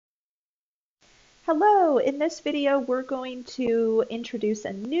Hello, in this video we're going to introduce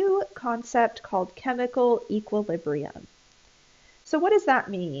a new concept called chemical equilibrium. So what does that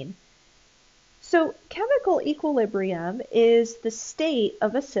mean? So chemical equilibrium is the state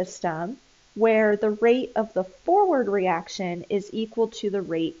of a system where the rate of the forward reaction is equal to the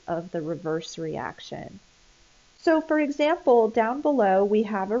rate of the reverse reaction. So for example, down below we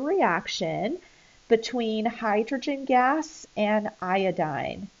have a reaction between hydrogen gas and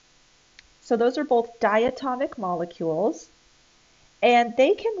iodine. So those are both diatomic molecules, and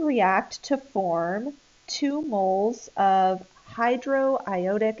they can react to form 2 moles of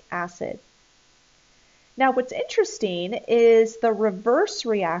hydroiodic acid. Now what's interesting is the reverse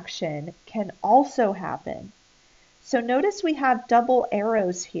reaction can also happen. So notice we have double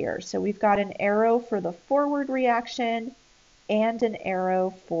arrows here. So we've got an arrow for the forward reaction and an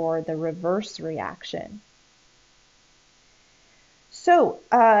arrow for the reverse reaction. So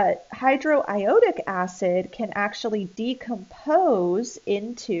hydroiodic acid can actually decompose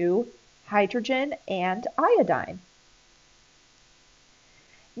into hydrogen and iodine.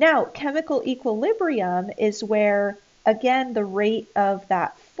 Now, chemical equilibrium is where, again, the rate of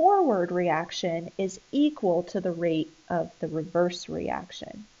that forward reaction is equal to the rate of the reverse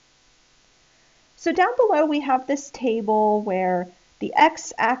reaction. So down below we have this table where the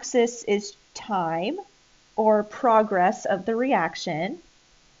x-axis is time, or progress of the reaction,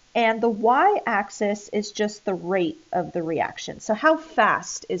 and the y-axis is just the rate of the reaction. So how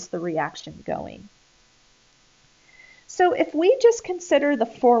fast is the reaction going? So if we just consider the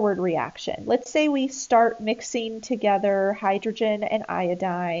forward reaction, let's say we start mixing together hydrogen and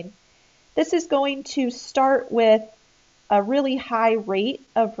iodine. This is going to start with a really high rate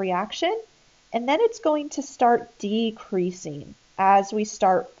of reaction, and then it's going to start decreasing as we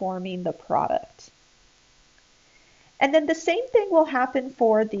start forming the product. And then the same thing will happen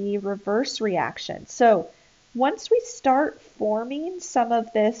for the reverse reaction. So once we start forming some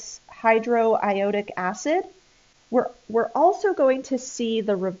of this hydroiodic acid, we're also going to see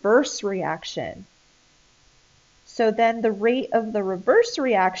the reverse reaction. So then the rate of the reverse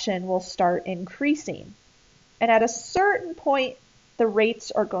reaction will start increasing. And at a certain point, the rates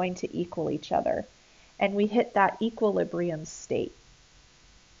are going to equal each other. And we hit that equilibrium state.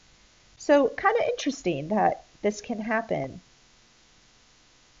 So kind of interesting that this can happen.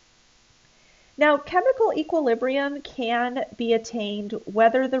 Now, chemical equilibrium can be attained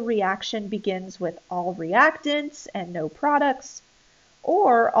whether the reaction begins with all reactants and no products,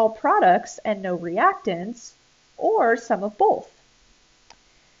 or all products and no reactants, or some of both.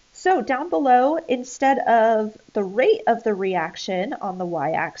 So down below, instead of the rate of the reaction on the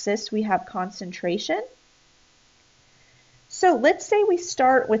y-axis, we have concentration. So let's say we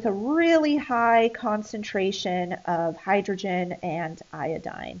start with a really high concentration of hydrogen and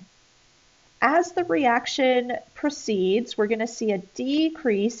iodine. As the reaction proceeds, we're going to see a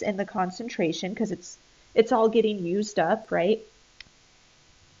decrease in the concentration because it's all getting used up, right?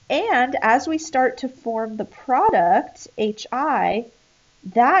 And as we start to form the product, HI,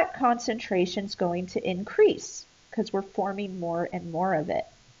 that concentration is going to increase because we're forming more and more of it.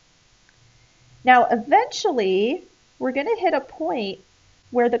 Now, eventually, we're going to hit a point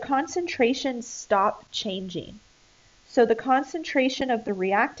where the concentrations stop changing. So the concentration of the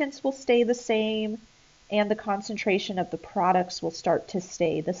reactants will stay the same, and the concentration of the products will start to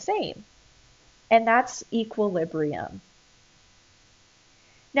stay the same. And that's equilibrium.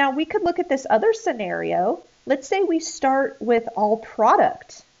 Now we could look at this other scenario. Let's say we start with all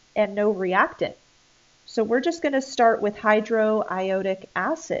product and no reactant. So we're just going to start with hydroiodic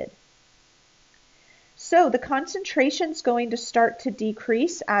acid. So the concentration is going to start to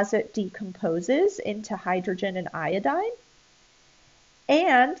decrease as it decomposes into hydrogen and iodine.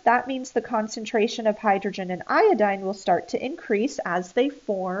 And that means the concentration of hydrogen and iodine will start to increase as they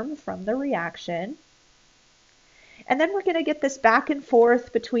form from the reaction. And then we're going to get this back and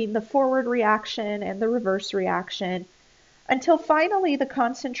forth between the forward reaction and the reverse reaction until finally the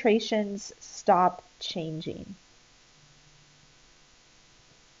concentrations stop changing.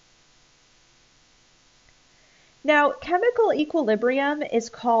 Now, chemical equilibrium is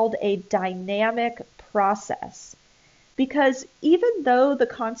called a dynamic process because even though the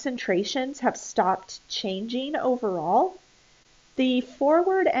concentrations have stopped changing overall, the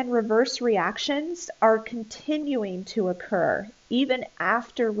forward and reverse reactions are continuing to occur even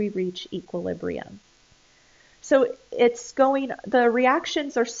after we reach equilibrium. So the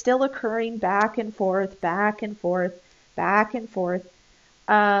reactions are still occurring back and forth, back and forth, back and forth,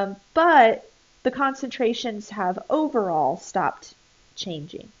 but the concentrations have overall stopped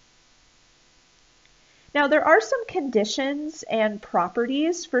changing. Now, there are some conditions and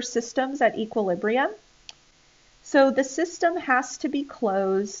properties for systems at equilibrium. So the system has to be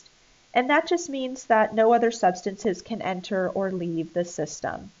closed, and that just means that no other substances can enter or leave the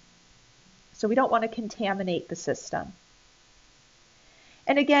system. So we don't want to contaminate the system.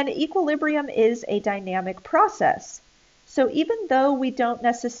 And again, equilibrium is a dynamic process. So even though we don't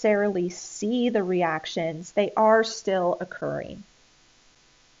necessarily see the reactions, they are still occurring.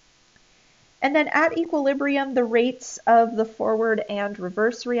 And then at equilibrium, the rates of the forward and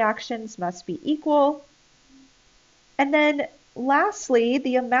reverse reactions must be equal. And then lastly,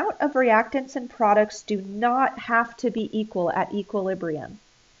 the amount of reactants and products do not have to be equal at equilibrium.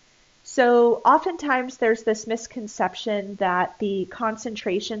 So oftentimes there's this misconception that the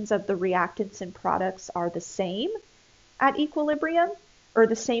concentrations of the reactants and products are the same at equilibrium or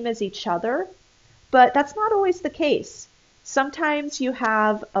the same as each other, but that's not always the case. Sometimes you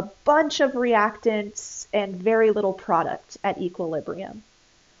have a bunch of reactants and very little product at equilibrium,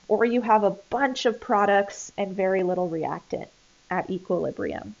 or you have a bunch of products and very little reactant at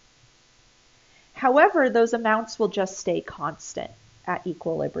equilibrium. However, those amounts will just stay constant at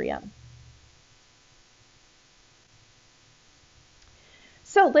equilibrium.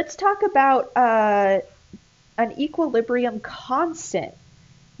 So let's talk about an equilibrium constant,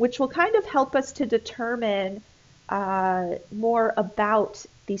 which will kind of help us to determine more about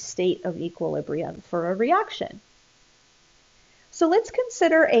the state of equilibrium for a reaction. So let's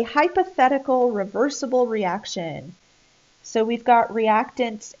consider a hypothetical reversible reaction. So we've got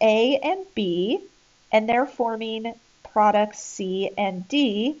reactants A and B, and they're forming products C and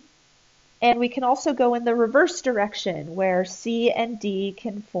D. And we can also go in the reverse direction where C and D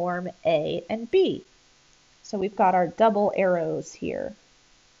can form A and B. So we've got our double arrows here.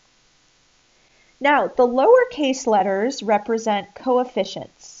 Now, the lowercase letters represent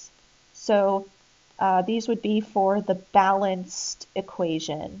coefficients. So these would be for the balanced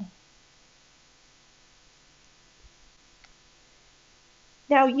equation.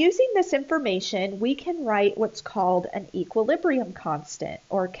 Now, using this information, we can write what's called an equilibrium constant,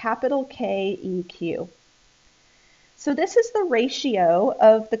 or capital KEQ. So this is the ratio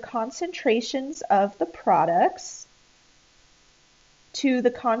of the concentrations of the products to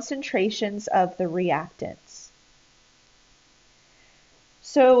the concentrations of the reactants.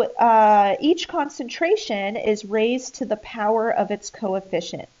 So each concentration is raised to the power of its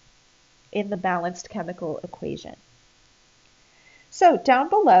coefficient in the balanced chemical equation. So down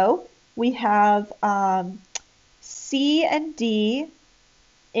below, we have C and D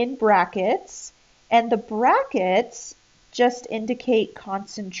in brackets, and the brackets just indicate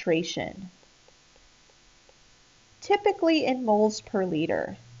concentration, typically in moles per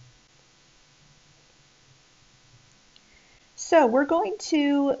liter. So we're going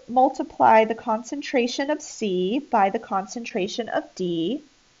to multiply the concentration of C by the concentration of D,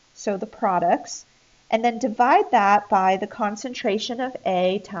 so the products, and then divide that by the concentration of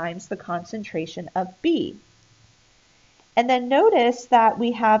A times the concentration of B. And then notice that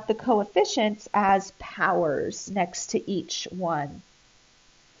we have the coefficients as powers next to each one.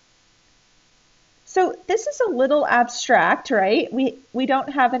 So this is a little abstract, right? We don't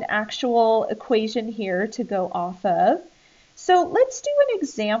have an actual equation here to go off of. So let's do an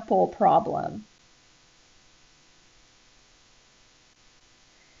example problem.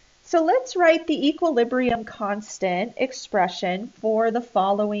 So let's write the equilibrium constant expression for the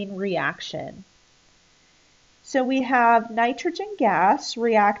following reaction. So we have nitrogen gas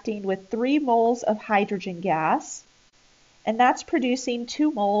reacting with 3 moles of hydrogen gas, and that's producing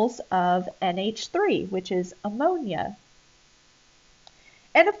 2 moles of NH3, which is ammonia.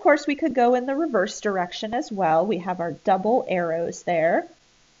 And of course, we could go in the reverse direction as well. We have our double arrows there.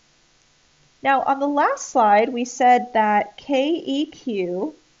 Now, on the last slide, we said that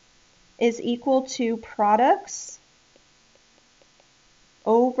KEQ is equal to products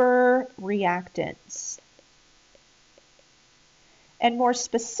over reactants. And more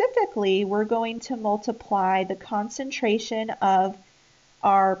specifically, we're going to multiply the concentration of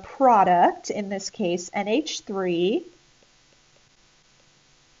our product, in this case NH3.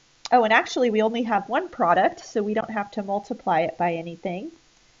 Oh, and actually we only have one product, so we don't have to multiply it by anything.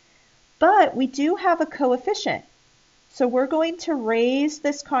 But we do have a coefficient. So we're going to raise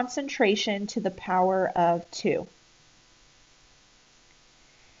this concentration to the power of 2.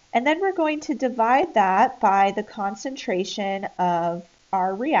 And then we're going to divide that by the concentration of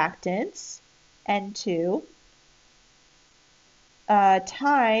our reactants, N2,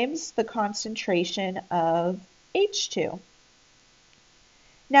 times the concentration of H2.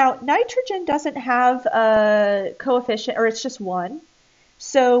 Now, nitrogen doesn't have a coefficient, or it's just 1.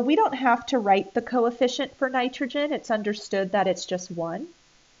 So we don't have to write the coefficient for nitrogen. It's understood that it's just 1.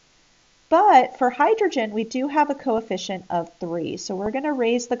 But for hydrogen, we do have a coefficient of 3. So we're going to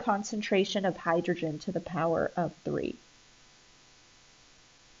raise the concentration of hydrogen to the power of 3.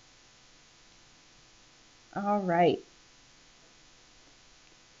 All right.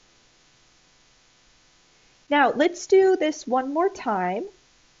 Now let's do this one more time.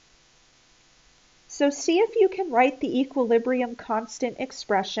 So see if you can write the equilibrium constant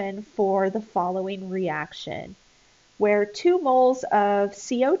expression for the following reaction, where 2 moles of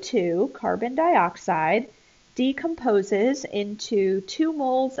CO2, carbon dioxide, decomposes into 2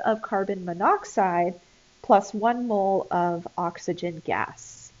 moles of carbon monoxide plus 1 mole of oxygen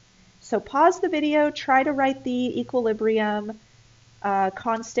gas. So pause the video, try to write the equilibrium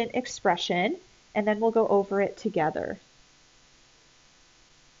constant expression, and then we'll go over it together.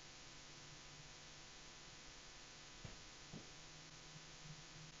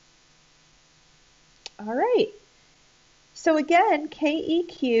 All right. So again,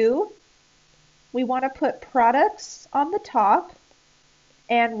 KEQ, we want to put products on the top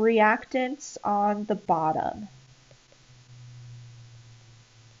and reactants on the bottom.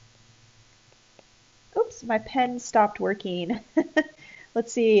 Oops, my pen stopped working.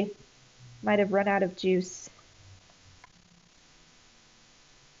 Let's see, might have run out of juice.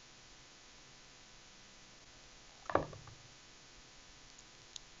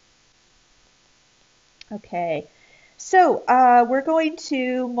 Okay, so we're going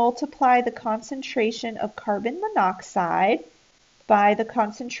to multiply the concentration of carbon monoxide by the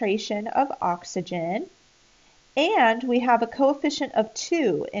concentration of oxygen, and we have a coefficient of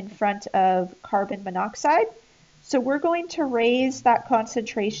 2 in front of carbon monoxide, so we're going to raise that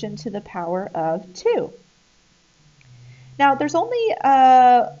concentration to the power of 2. Now there's only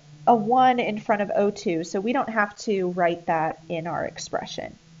a 1 in front of O2, so we don't have to write that in our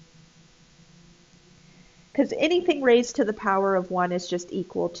expression, because anything raised to the power of 1 is just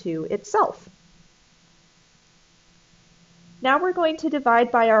equal to itself. Now we're going to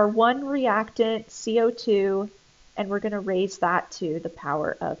divide by our 1 reactant, CO2, and we're going to raise that to the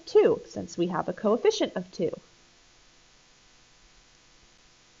power of 2, since we have a coefficient of 2.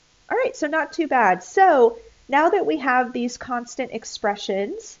 All right, so not too bad. So now that we have these constant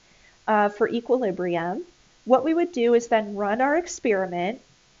expressions for equilibrium, what we would do is then run our experiment.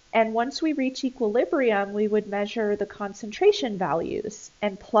 And once we reach equilibrium, we would measure the concentration values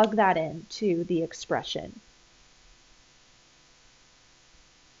and plug that into the expression.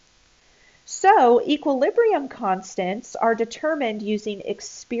 So equilibrium constants are determined using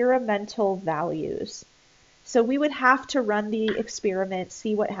experimental values. So we would have to run the experiment,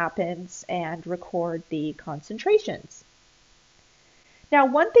 see what happens, and record the concentrations. Now,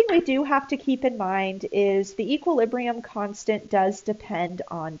 one thing we do have to keep in mind is the equilibrium constant does depend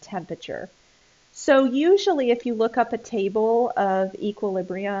on temperature. So usually if you look up a table of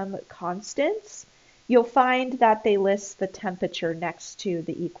equilibrium constants, you'll find that they list the temperature next to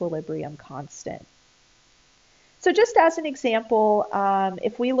the equilibrium constant. So just as an example,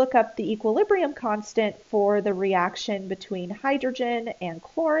 if we look up the equilibrium constant for the reaction between hydrogen and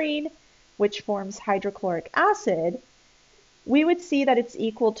chlorine, which forms hydrochloric acid, we would see that it's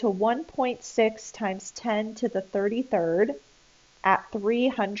equal to 1.6 times 10 to the 33rd at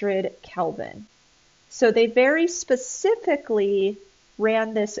 300 Kelvin. So they very specifically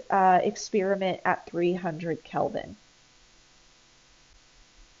ran this experiment at 300 Kelvin.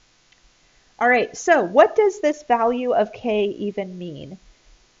 All right, so what does this value of K even mean?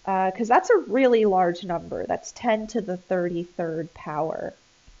 Because that's a really large number. That's 10 to the 33rd power.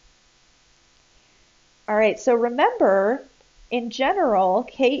 All right, so remember, in general,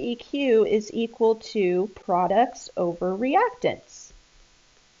 KEQ is equal to products over reactants.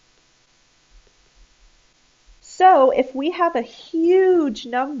 So if we have a huge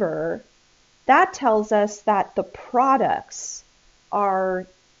number, that tells us that the products are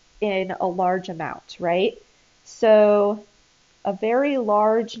in a large amount, right? So a very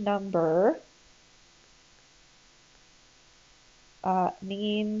large number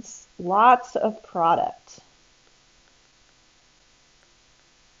means lots of product.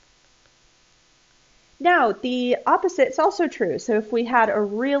 Now, the opposite is also true. So if we had a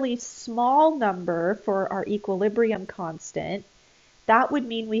really small number for our equilibrium constant, that would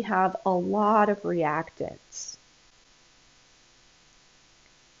mean we have a lot of reactants.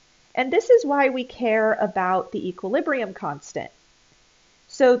 And this is why we care about the equilibrium constant.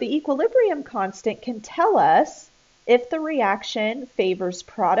 So the equilibrium constant can tell us if the reaction favors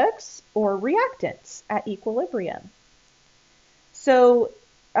products or reactants at equilibrium. So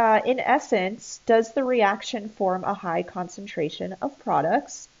in essence, does the reaction form a high concentration of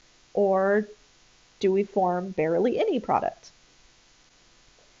products, or do we form barely any product?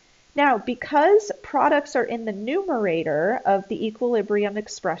 Now, because products are in the numerator of the equilibrium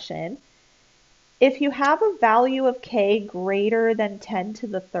expression, if you have a value of K greater than 10 to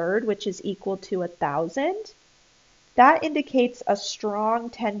the third, which is equal to 1,000, that indicates a strong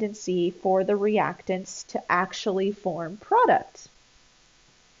tendency for the reactants to actually form product.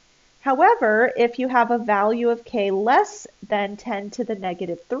 However, if you have a value of K less than 10 to the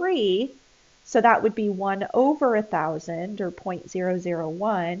negative 3, so that would be 1 over 1,000 or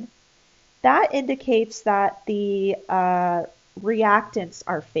 0.001, that indicates that the reactants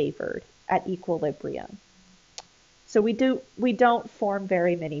are favored at equilibrium. So we don't form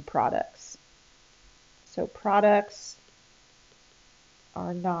very many products. So products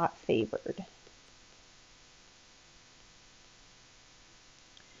are not favored.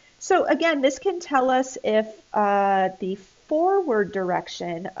 So again, this can tell us if the forward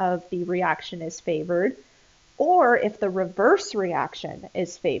direction of the reaction is favored or if the reverse reaction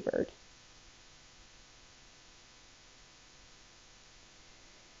is favored.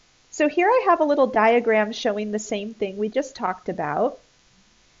 So here I have a little diagram showing the same thing we just talked about.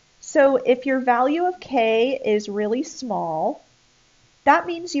 So if your value of K is really small, that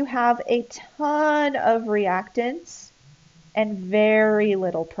means you have a ton of reactants and very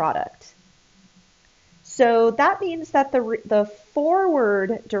little product. So that means that the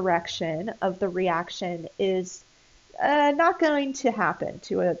forward direction of the reaction is not going to happen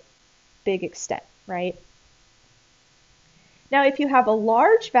to a big extent, right? Now, if you have a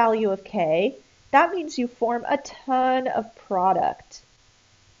large value of K, that means you form a ton of product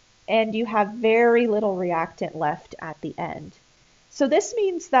and you have very little reactant left at the end. So this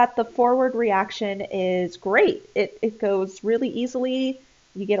means that the forward reaction is great. It goes really easily.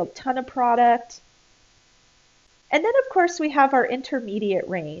 You get a ton of product. And then, of course, we have our intermediate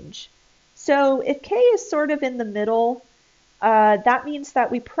range. So if K is sort of in the middle, that means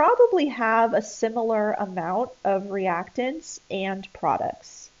that we probably have a similar amount of reactants and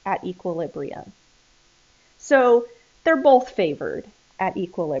products at equilibrium. So they're both favored at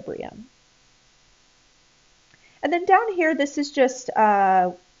equilibrium. And then down here, this is just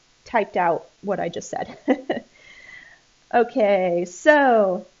typed out what I just said. Okay,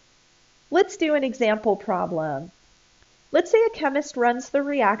 so let's do an example problem. Let's say a chemist runs the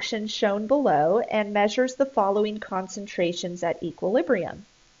reaction shown below and measures the following concentrations at equilibrium.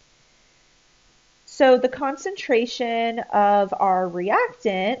 So the concentration of our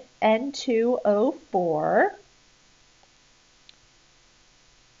reactant, N2O4,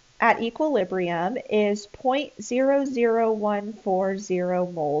 at equilibrium is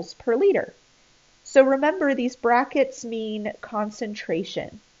 0.00140 moles per liter. So remember, these brackets mean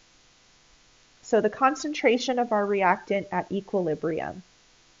concentration. So the concentration of our reactant at equilibrium.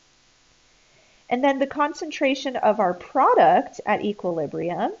 And then the concentration of our product at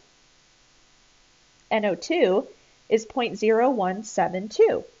equilibrium, NO2, is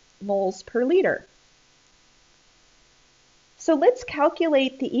 0.0172 moles per liter. So let's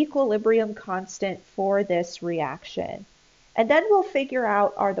calculate the equilibrium constant for this reaction. And then we'll figure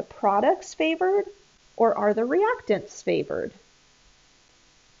out, are the products favored or are the reactants favored?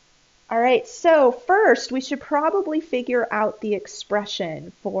 All right, so first we should probably figure out the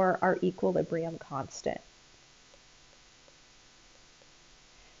expression for our equilibrium constant.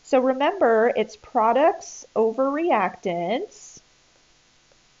 So remember, it's products over reactants.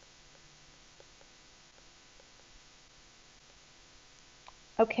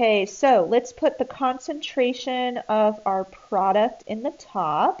 Okay, so let's put the concentration of our product in the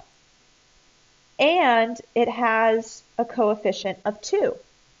top, and it has a coefficient of 2.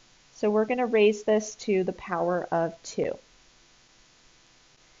 So we're going to raise this to the power of 2.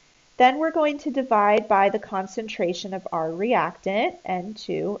 Then we're going to divide by the concentration of our reactant,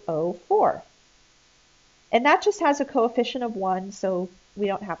 N2O4. And that just has a coefficient of 1, so we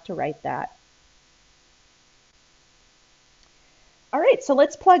don't have to write that. All right, so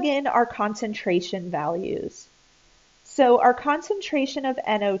let's plug in our concentration values. So our concentration of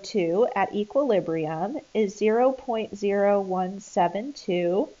NO2 at equilibrium is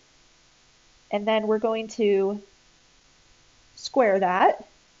 0.0172, and then we're going to square that,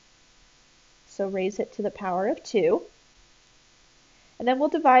 so raise it to the power of 2, and then we'll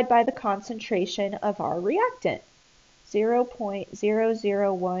divide by the concentration of our reactant,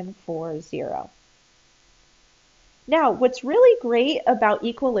 0.00140. Now, what's really great about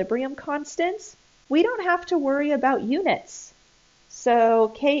equilibrium constants, we don't have to worry about units.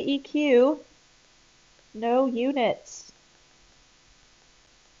 So KEQ, no units.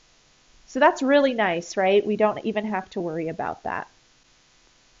 So that's really nice, right? We don't even have to worry about that.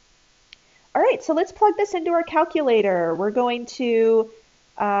 All right, so let's plug this into our calculator. We're going to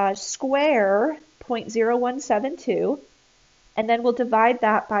square 0.0172, and then we'll divide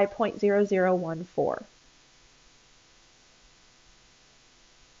that by 0.0014.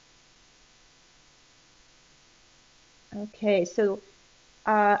 Okay, so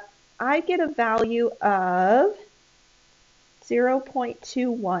I get a value of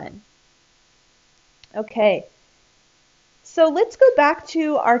 0.21. Okay, so let's go back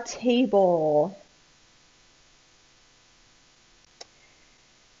to our table.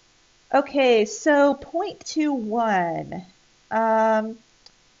 Okay, so 0.21.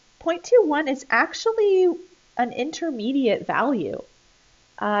 0.21 is actually an intermediate value.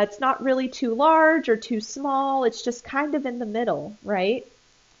 It's not really too large or too small. It's just kind of in the middle, right?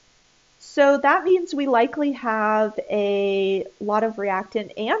 So that means we likely have a lot of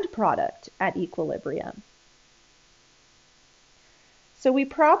reactant and product at equilibrium. So we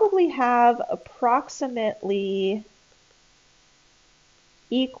probably have approximately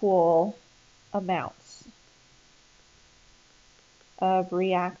equal amounts of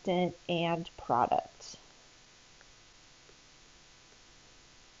reactant and product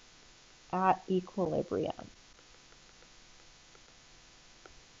at equilibrium.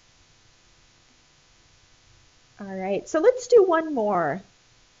 All right, so let's do one more.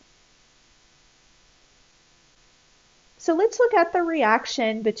 So let's look at the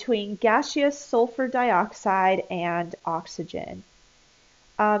reaction between gaseous sulfur dioxide and oxygen.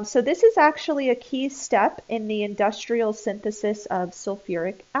 So this is actually a key step in the industrial synthesis of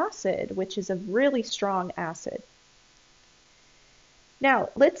sulfuric acid, which is a really strong acid. Now,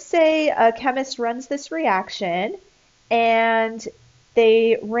 let's say a chemist runs this reaction and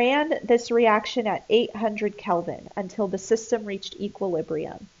they ran this reaction at 800 Kelvin until the system reached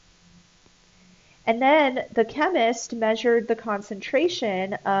equilibrium. And then the chemist measured the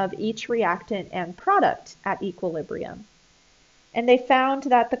concentration of each reactant and product at equilibrium. And they found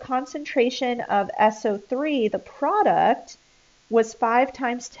that the concentration of SO3, the product, was 5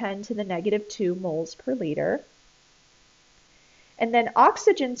 times 10 to the negative 2 moles per liter. And then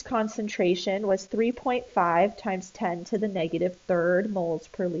oxygen's concentration was 3.5 times 10 to the negative 3rd moles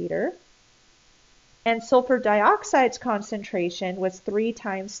per liter. And sulfur dioxide's concentration was 3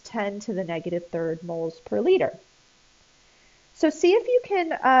 times 10 to the negative 3rd moles per liter. So see if you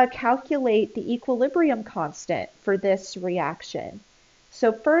can calculate the equilibrium constant for this reaction.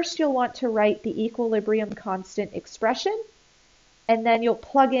 So first you'll want to write the equilibrium constant expression, and then you'll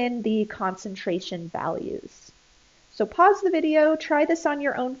plug in the concentration values. So pause the video, try this on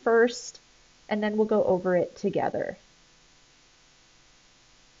your own first, and then we'll go over it together.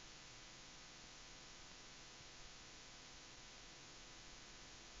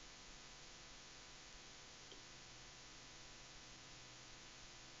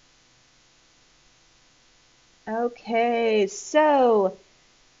 Okay, so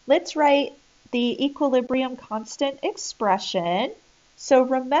let's write the equilibrium constant expression. So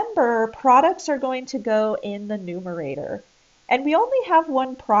remember, products are going to go in the numerator. And we only have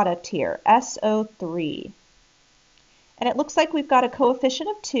one product here, SO3. And it looks like we've got a coefficient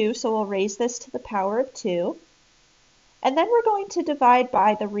of 2, so we'll raise this to the power of 2. And then we're going to divide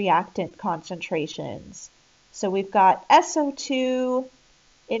by the reactant concentrations. So we've got SO2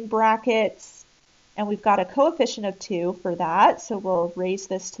 in brackets, and we've got a coefficient of 2 for that, so we'll raise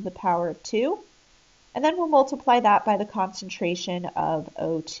this to the power of 2. And then we'll multiply that by the concentration of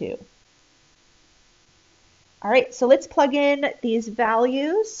O2. All right, so let's plug in these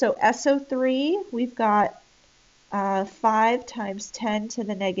values. So SO3, we've got 5 times 10 to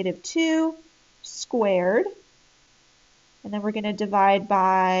the negative 2 squared. And then we're going to divide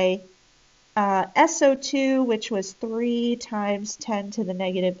by SO2, which was 3 times 10 to the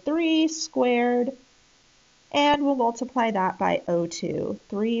negative 3 squared. And we'll multiply that by O2,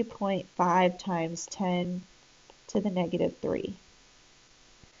 3.5 times 10 to the negative 3.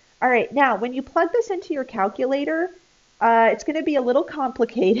 All right, now when you plug this into your calculator, it's going to be a little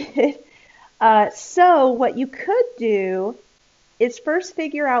complicated. So what you could do is first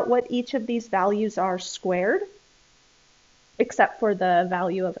figure out what each of these values are squared, except for the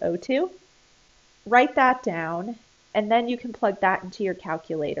value of O2. Write that down, and then you can plug that into your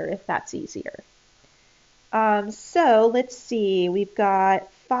calculator if that's easier. So let's see, we've got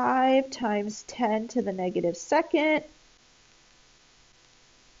 5 times 10 to the negative 2nd,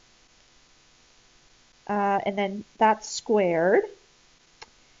 and then that's squared.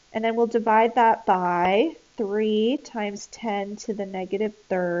 And then we'll divide that by 3 times 10 to the negative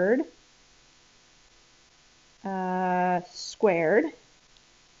 3rd squared.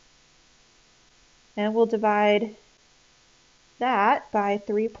 And we'll divide that by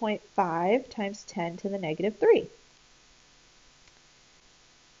 3.5 times 10 to the negative 3.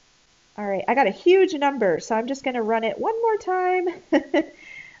 All right, I got a huge number, so I'm just going to run it one more time.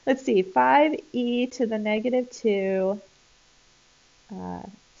 Let's see, 5e to the negative 2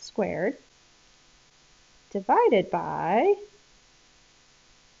 squared divided by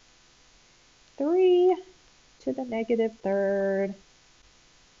 3 to the negative third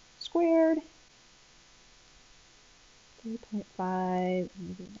squared, 3.5, negative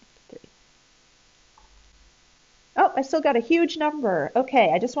 3. Oh, I still got a huge number.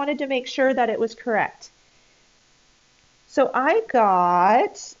 Okay, I just wanted to make sure that it was correct. So I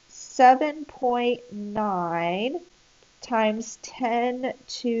got 7.9 times 10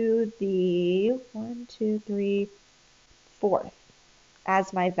 to the 4th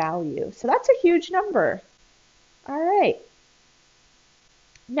as my value. So that's a huge number. All right.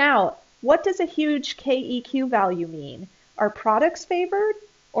 Now, what does a huge KEQ value mean? Are products favored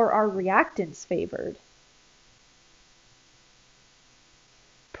or are reactants favored?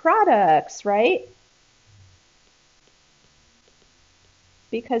 Products, right?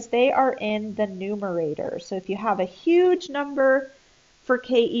 Because they are in the numerator. So if you have a huge number for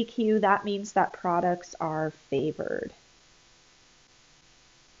KEQ, that means that products are favored.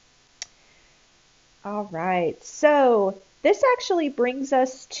 All right, so this actually brings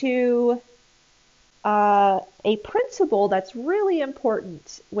us to a principle that's really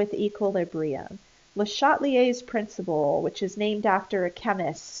important with equilibrium, Le Chatelier's principle, which is named after a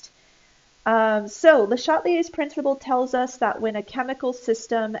chemist. So Le Chatelier's principle tells us that when a chemical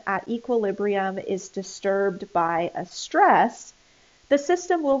system at equilibrium is disturbed by a stress, the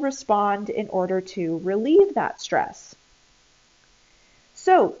system will respond in order to relieve that stress.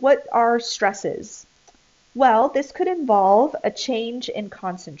 So what are stresses? Well, this could involve a change in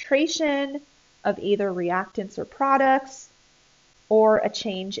concentration of either reactants or products, or a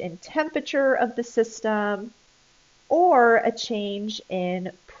change in temperature of the system, or a change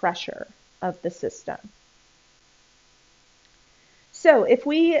in pressure of the system. So if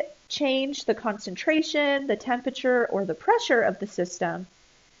we change the concentration, the temperature, or the pressure of the system,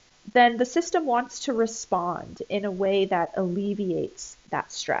 then the system wants to respond in a way that alleviates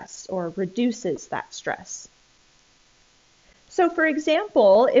that stress or reduces that stress. So for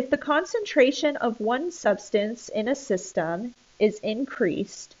example, if the concentration of one substance in a system is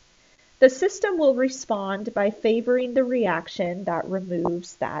increased, the system will respond by favoring the reaction that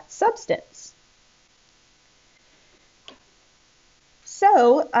removes that substance.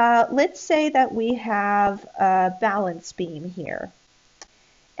 So let's say that we have a balance beam here.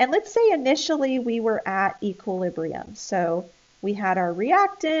 And let's say initially we were at equilibrium. So we had our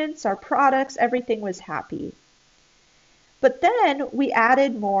reactants, our products, everything was happy. But then we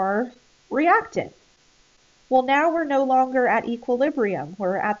added more reactant. Well, now we're no longer at equilibrium.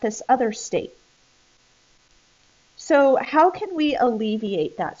 We're at this other state. So how can we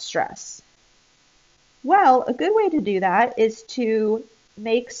alleviate that stress? Well, a good way to do that is to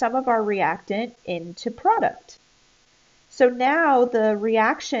make some of our reactant into product. So now the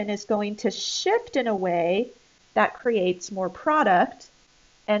reaction is going to shift in a way that creates more product,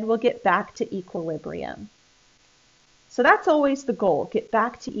 and we'll get back to equilibrium. So that's always the goal, get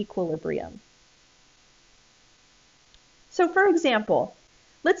back to equilibrium. So for example,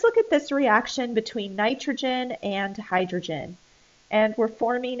 let's look at this reaction between nitrogen and hydrogen, and we're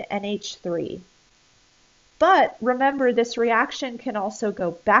forming NH3. But remember, this reaction can also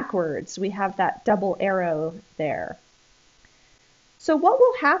go backwards. We have that double arrow there. So what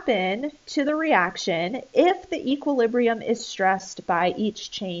will happen to the reaction if the equilibrium is stressed by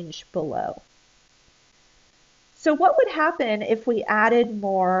each change below? So what would happen if we added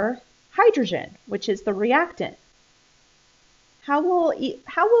more hydrogen, which is the reactant? How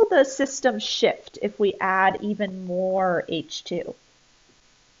will the system shift if we add even more H2?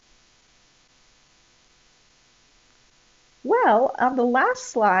 Well, on the last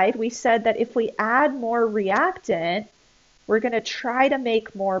slide, we said that if we add more reactant, we're going to try to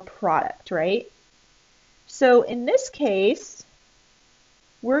make more product, right? So in this case,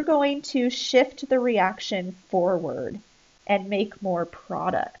 we're going to shift the reaction forward and make more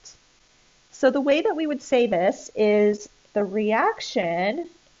product. So the way that we would say this is the reaction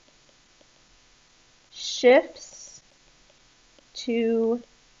shifts to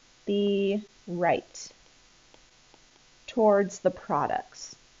the right towards the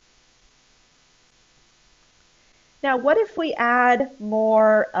products. Now, what if we add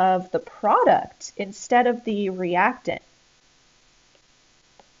more of the product instead of the reactant?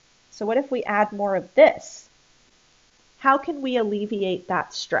 So what if we add more of this? How can we alleviate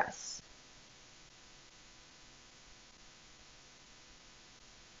that stress?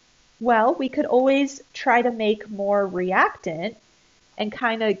 Well, we could always try to make more reactant and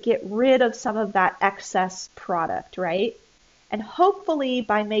kind of get rid of some of that excess product, right? And hopefully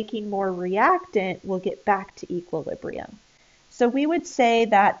by making more reactant, we'll get back to equilibrium. So we would say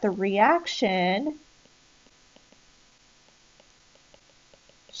that the reaction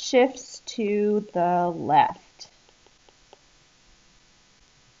shifts to the left.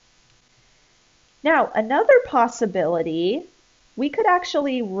 Now, another possibility, we could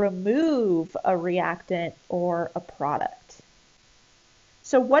actually remove a reactant or a product.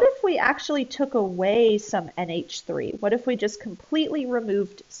 So what if we actually took away some NH3? What if we just completely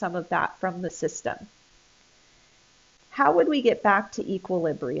removed some of that from the system? How would we get back to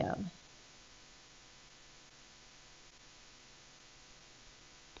equilibrium?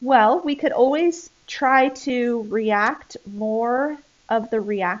 Well, we could always try to react more of the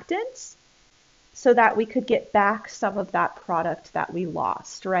reactants so that we could get back some of that product that we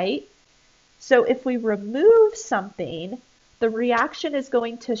lost, right? So if we remove something, the reaction is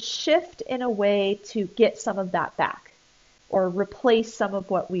going to shift in a way to get some of that back or replace some of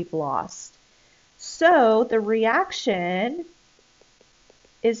what we've lost. So the reaction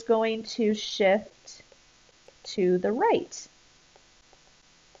is going to shift to the right.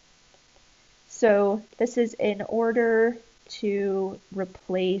 So this is in order to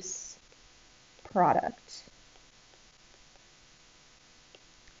replace product.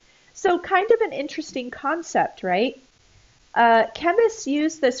 So kind of an interesting concept, right? Chemists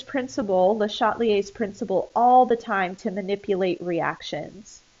use this principle, Le Chatelier's principle, all the time to manipulate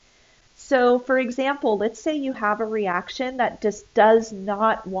reactions. So for example, let's say you have a reaction that just does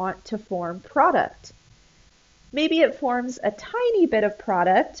not want to form product. Maybe it forms a tiny bit of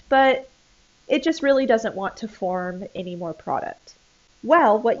product, but it just really doesn't want to form any more product.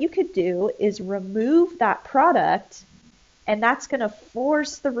 Well, what you could do is remove that product, and that's going to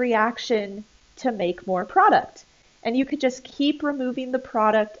force the reaction to make more product. And you could just keep removing the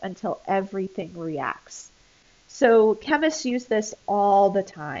product until everything reacts. So chemists use this all the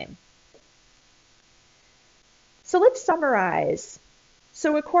time. So let's summarize.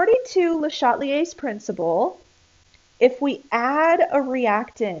 So according to Le Chatelier's principle, if we add a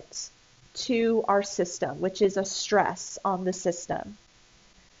reactant to our system, which is a stress on the system,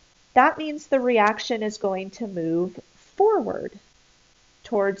 that means the reaction is going to move forward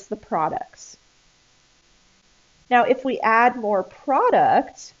towards the products. Now, if we add more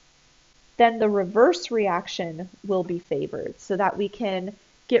product, then the reverse reaction will be favored so that we can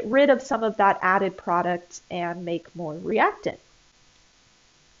get rid of some of that added product and make more reactant.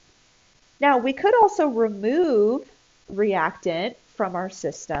 Now, we could also remove reactant from our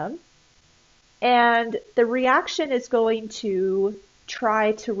system, and the reaction is going to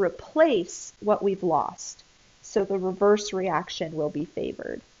try to replace what we've lost. So the reverse reaction will be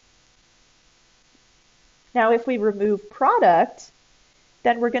favored. Now, if we remove product,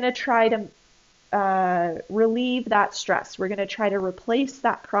 then we're going to try to relieve that stress. We're going to try to replace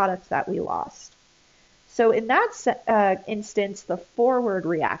that product that we lost. So in that instance, the forward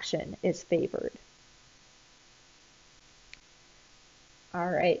reaction is favored. All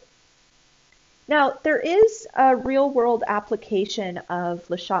right. Now, there is a real-world application of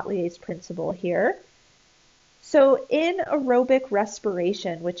Le Chatelier's principle here. So in aerobic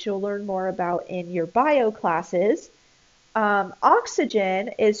respiration, which you'll learn more about in your bio classes,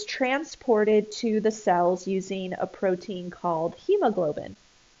 oxygen is transported to the cells using a protein called hemoglobin.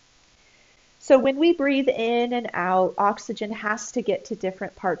 So when we breathe in and out, oxygen has to get to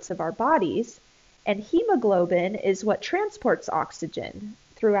different parts of our bodies, and hemoglobin is what transports oxygen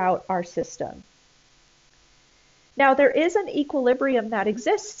throughout our system. Now, there is an equilibrium that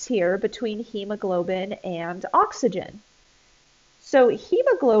exists here between hemoglobin and oxygen. So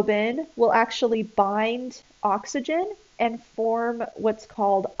hemoglobin will actually bind oxygen and form what's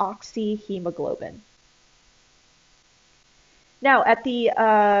called oxyhemoglobin. Now, at the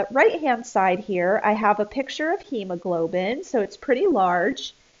right-hand side here, I have a picture of hemoglobin, so it's pretty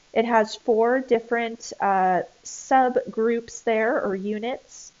large. It has 4 different subgroups there, or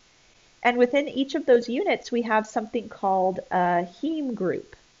units. And within each of those units, we have something called a heme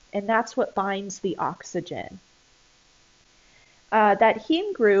group, and that's what binds the oxygen. That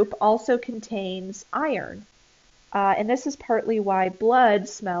heme group also contains iron, and this is partly why blood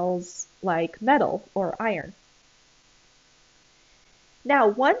smells like metal or iron. Now,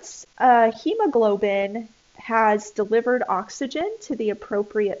 once hemoglobin has delivered oxygen to the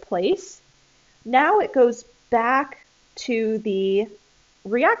appropriate place, now it goes back to the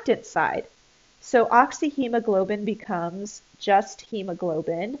reactant side. So oxyhemoglobin becomes just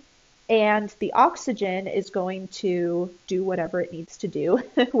hemoglobin, and the oxygen is going to do whatever it needs to do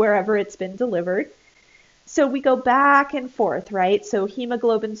wherever it's been delivered. So we go back and forth, right? So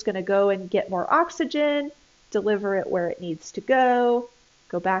hemoglobin's going to go and get more oxygen, deliver it where it needs to go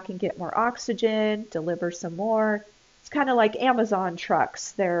back and get more oxygen, deliver some more. It's kind of like Amazon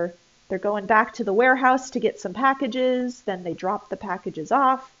trucks. They're going back to the warehouse to get some packages, then they drop the packages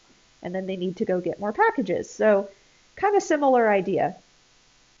off, and then they need to go get more packages. So kind of similar idea.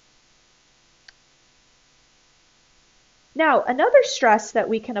 Now, another stress that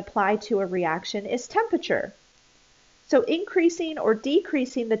we can apply to a reaction is temperature. So increasing or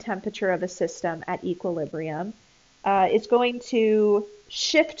decreasing the temperature of a system at equilibrium is going to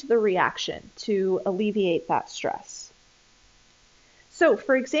shift the reaction to alleviate that stress. So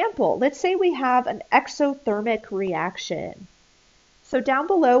for example, let's say we have an exothermic reaction. So down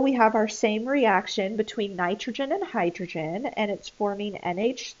below we have our same reaction between nitrogen and hydrogen, and it's forming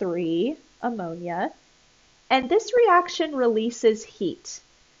NH3 ammonia. And this reaction releases heat.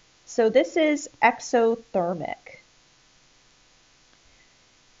 So this is exothermic.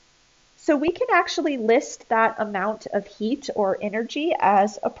 So we can actually list that amount of heat or energy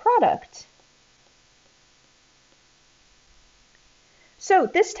as a product. So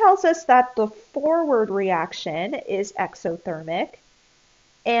this tells us that the forward reaction is exothermic,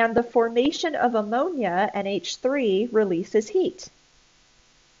 and the formation of ammonia, NH3, releases heat.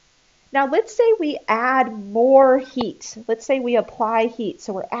 Now let's say we add more heat. Let's say we apply heat,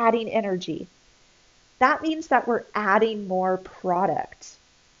 so we're adding energy. That means that we're adding more product.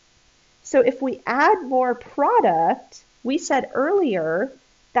 So if we add more product, we said earlier,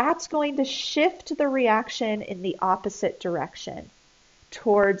 that's going to shift the reaction in the opposite direction,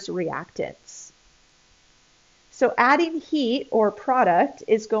 towards reactants. So adding heat or product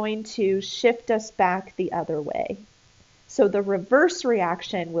is going to shift us back the other way. So the reverse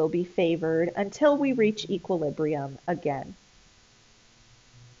reaction will be favored until we reach equilibrium again.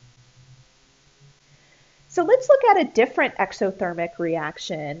 So let's look at a different exothermic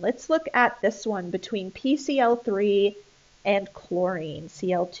reaction. Let's look at this one between PCl3 and chlorine,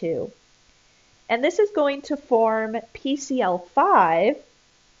 Cl2. And this is going to form PCl5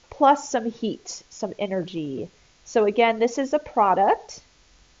 plus some heat, some energy. So again, this is a product.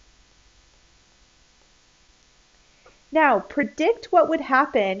 Now, predict what would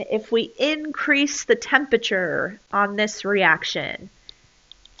happen if we increase the temperature on this reaction.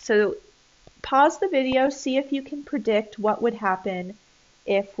 So pause the video, see if you can predict what would happen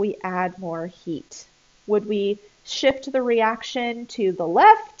if we add more heat. Would we shift the reaction to the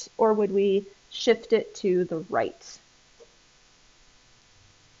left, or would we shift it to the right?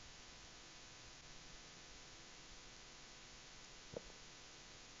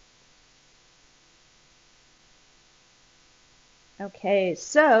 Okay,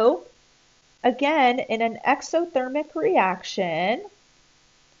 so again, in an exothermic reaction,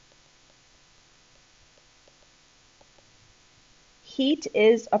 heat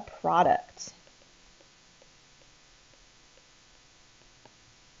is a product.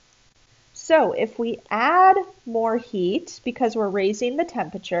 So if we add more heat because we're raising the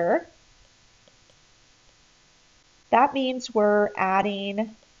temperature, that means we're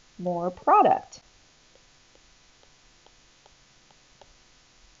adding more product.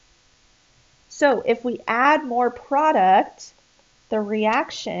 So if we add more product, the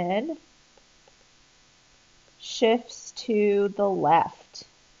reaction shifts to the left.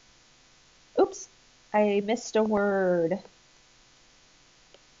 Oops, I missed a word.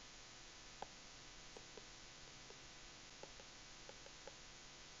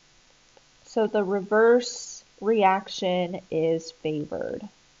 So the reverse reaction is favored.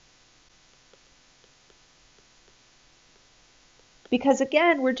 Because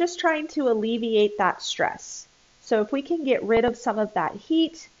again, we're just trying to alleviate that stress. So if we can get rid of some of that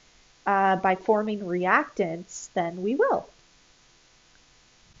heat by forming reactants, then we will.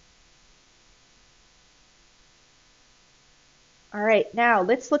 All right, now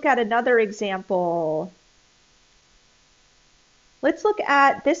let's look at another example. Let's look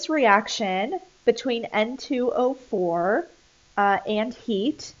at this reaction between N2O4 and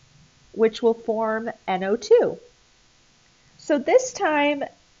heat, which will form NO2. So this time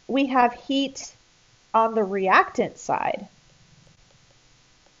we have heat on the reactant side.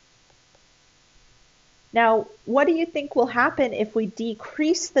 Now, what do you think will happen if we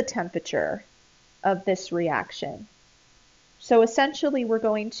decrease the temperature of this reaction? So essentially, we're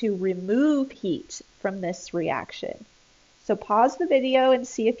going to remove heat from this reaction. So pause the video and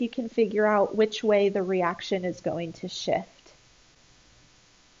see if you can figure out which way the reaction is going to shift.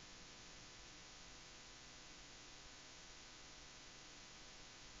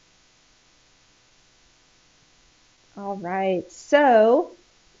 All right, so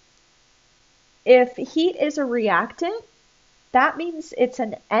if heat is a reactant, that means it's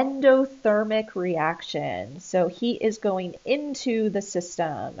an endothermic reaction. So heat is going into the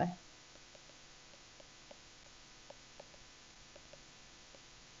system.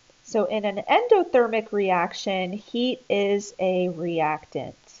 So in an endothermic reaction, heat is a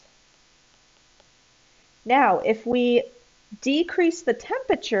reactant. Now, if we decrease the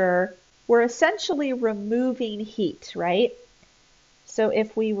temperature, we're essentially removing heat, right? So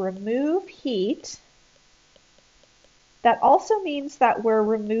if we remove heat, that also means that we're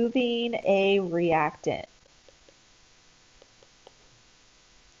removing a reactant.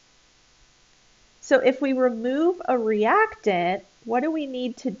 So if we remove a reactant, what do we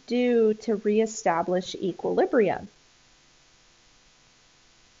need to do to reestablish equilibrium?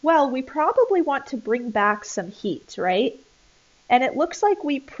 Well, we probably want to bring back some heat, right? And it looks like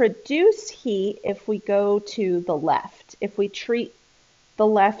we produce heat if we go to the left, if we treat the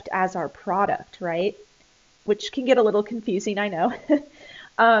left as our product, right? Which can get a little confusing, I know.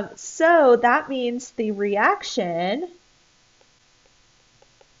 So that means the reaction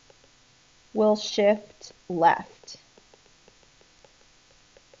will shift left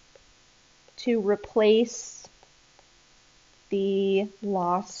to replace the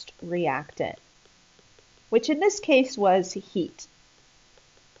lost reactant, which in this case was heat.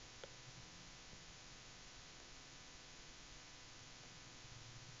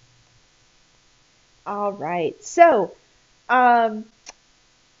 All right, so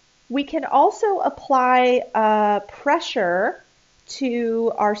we can also apply pressure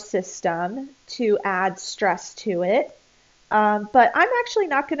to our system to add stress to it. But I'm actually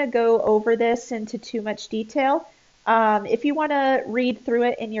not going to go over this into too much detail. If you want to read through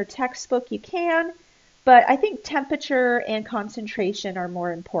it in your textbook, you can. But I think temperature and concentration are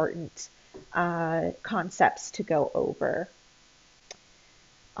more important concepts to go over.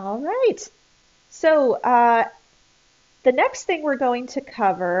 All right. So the next thing we're going to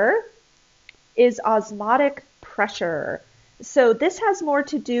cover is osmotic pressure. So this has more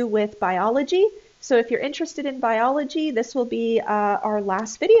to do with biology. So if you're interested in biology, this will be our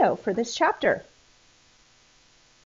last video for this chapter.